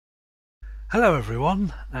Hello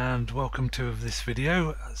everyone and welcome to this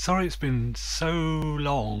video. Sorry it's been so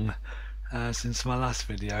long since my last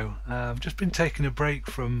video. I've just been taking a break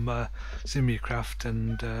from Sim-U-Kraft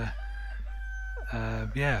and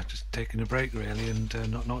yeah, just taking a break really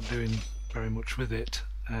and not doing very much with it.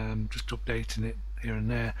 Just updating it here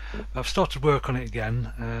and there. But I've started work on it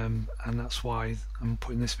again and that's why I'm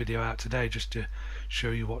putting this video out today, just to show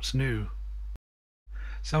you what's new.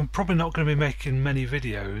 So I'm probably not going to be making many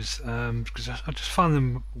videos because I just find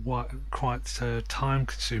them quite time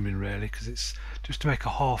consuming really, because it's just to make a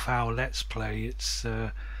half-hour let's play. It's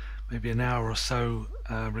maybe an hour or so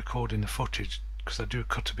recording the footage, because I do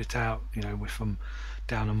cut a bit out, you know, if I'm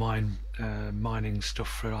down a mine mining stuff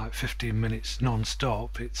for like 15 minutes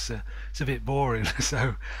non-stop, it's a bit boring.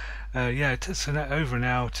 So yeah, it takes over an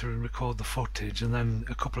hour to record the footage and then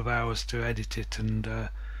a couple of hours to edit it and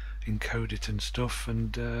encode it and stuff,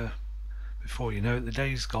 and before you know it the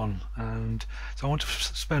day's gone. And so I want to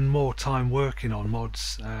spend more time working on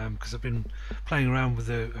mods, because I've been playing around with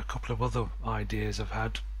a couple of other ideas I've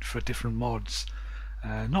had for different mods,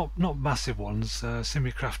 not massive ones.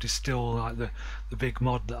 Sim-U-Kraft is still like the big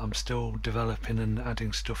mod that I'm still developing and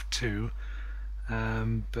adding stuff to.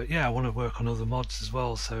 But yeah, I want to work on other mods as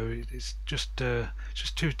well, so it's just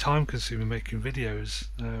too time consuming making videos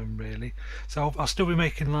really. So I'll still be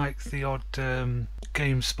making like the odd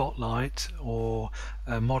game spotlight or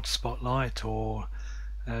mod spotlight, or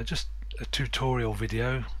just a tutorial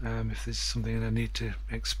video if there's something I need to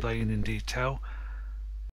explain in detail.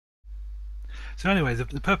 So anyway,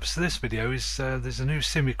 the purpose of this video is there's a new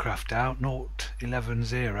Sim-U-Kraft out,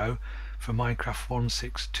 0.11.0 for Minecraft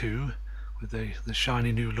 1.6.2, with the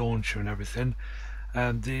shiny new launcher and everything.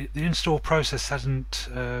 The install process hasn't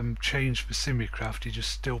changed for Sim-U-Kraft. You just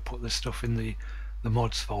still put the stuff in the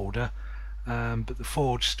mods folder, but the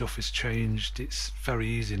Forge stuff has changed. It's very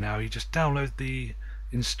easy now. You just download the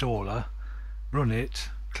installer, run it,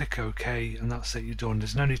 click OK, and that's it, you're done.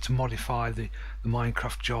 There's no need to modify the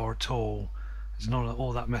Minecraft jar at all. There's not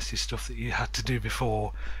all that messy stuff that you had to do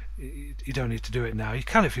before. You don't need to do it now. You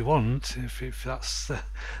can if you want, if that's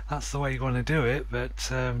the way you want to do it, but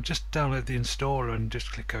just download the installer and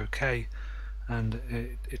just click OK, and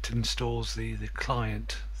it installs the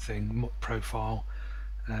client thing profile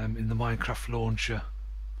in the Minecraft launcher.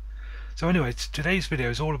 So anyway, today's video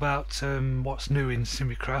is all about what's new in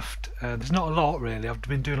Sim-U-Kraft. There's not a lot really. I've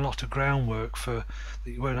been doing a lot of groundwork for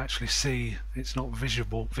that you won't actually see. It's not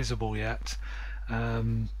visible yet.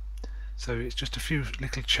 So it's just a few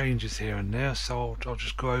little changes here and there, so I'll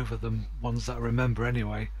just go over them, ones that I remember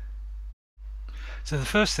anyway. So the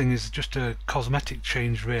first thing is just a cosmetic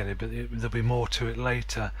change really, but there'll be more to it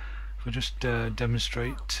later. We'll just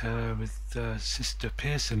demonstrate with Sister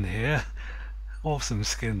Pearson here. Awesome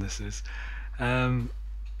skin this is.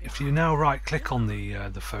 If you now right click on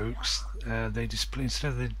the folks, they display, instead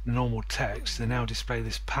of the normal text, they now display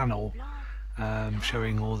this panel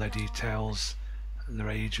showing all their details, their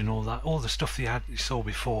age and all that, all the stuff you saw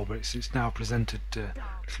before, but it's now presented a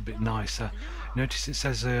little bit nicer. Notice it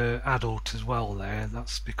says adult as well there.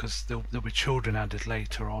 That's because there'll be children added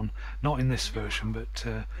later on, not in this version, but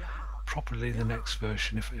probably the next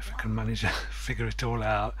version if I can manage to figure it all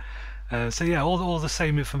out. So yeah, all the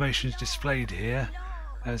same information is displayed here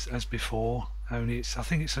as before, only I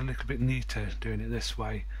think it's a little bit neater doing it this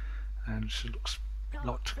way, and it looks a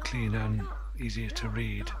lot cleaner and easier to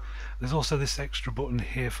read. There's also this extra button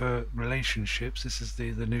here for relationships. This is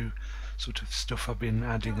the new sort of stuff I've been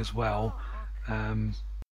adding as well.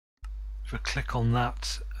 If I click on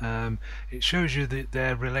that, it shows you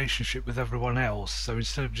their relationship with everyone else. So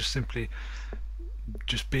instead of just simply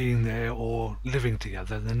just being there or living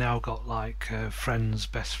together, they now got like friends,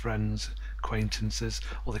 best friends, acquaintances,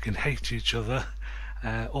 or they can hate each other,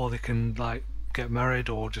 or they can like get married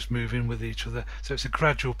or just move in with each other. So it's a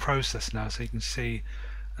gradual process now, so you can see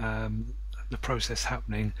the process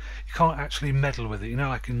happening. You can't actually meddle with it, you know,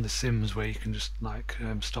 like in The Sims where you can just like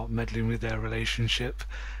start meddling with their relationship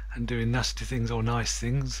and doing nasty things or nice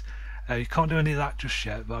things. You can't do any of that just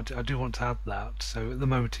yet, but I do want to add that. So at the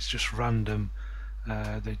moment it's just random.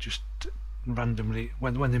 They just randomly,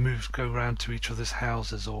 when they go around to each other's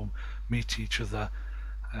houses or meet each other,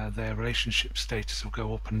 their relationship status will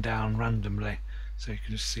go up and down randomly, so you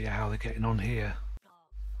can just see how they're getting on here.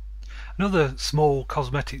 Another small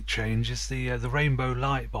cosmetic change is the rainbow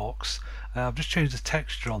light box. I've just changed the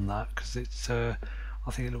texture on that because it's I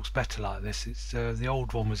think it looks better like this. It's the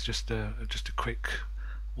old one was just a quick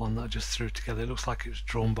one that I just threw together. It looks like it was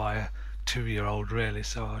drawn by a 2-year-old really,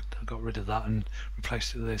 so I got rid of that and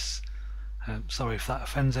replaced it with this. Sorry if that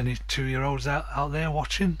offends any 2-year-olds out there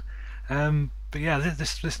watching. But yeah,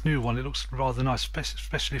 this new one, it looks rather nice,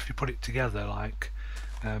 especially if you put it together, like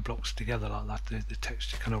blocks together like that. The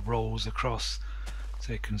texture kind of rolls across,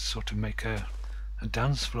 so you can sort of make a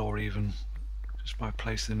dance floor even just by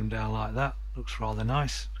placing them down like that. Looks rather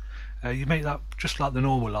nice. You make that just like the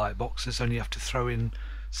normal light boxes, only you have to throw in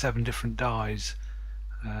 7 different dies,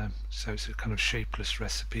 so it's a kind of shapeless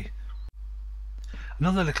recipe.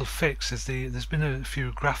 Another little fix is there's been a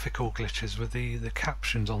few graphical glitches with the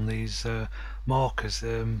captions on these markers.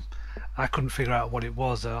 I couldn't figure out what it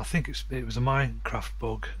was. I think it was a Minecraft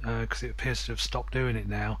bug, because it appears to have stopped doing it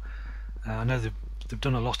now. I know they've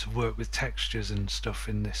done a lot of work with textures and stuff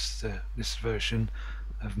in this version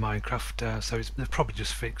of Minecraft, so they've probably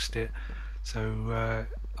just fixed it. So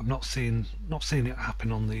I'm not seeing it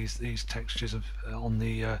happen on these textures on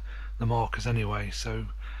the markers anyway. So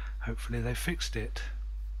hopefully they fixed it.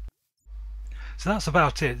 So that's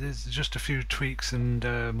about it. There's just a few tweaks and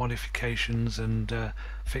modifications and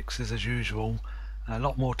fixes as usual. A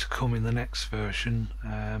lot more to come in the next version,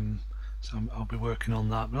 so I'll be working on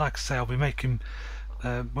that. But like I say, I'll be working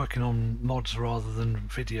on mods rather than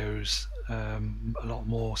videos a lot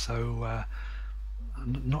more, so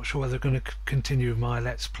I'm not sure whether I'm going to continue my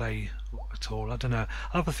Let's Play at all. I don't know.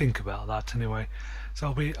 I'll have a think about that anyway. So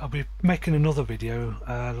I'll be making another video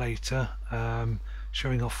later,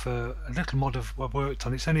 showing off a little mod I've worked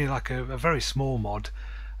on. It's only like a very small mod.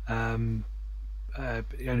 It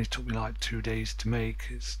only took me like 2 days to make.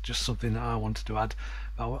 It's just something that I wanted to add.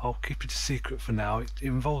 I'll keep it a secret for now. It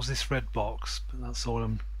involves this red box, but that's all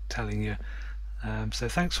I'm telling you. So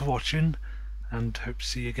thanks for watching, and hope to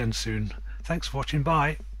see you again soon. Thanks for watching.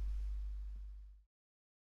 Bye.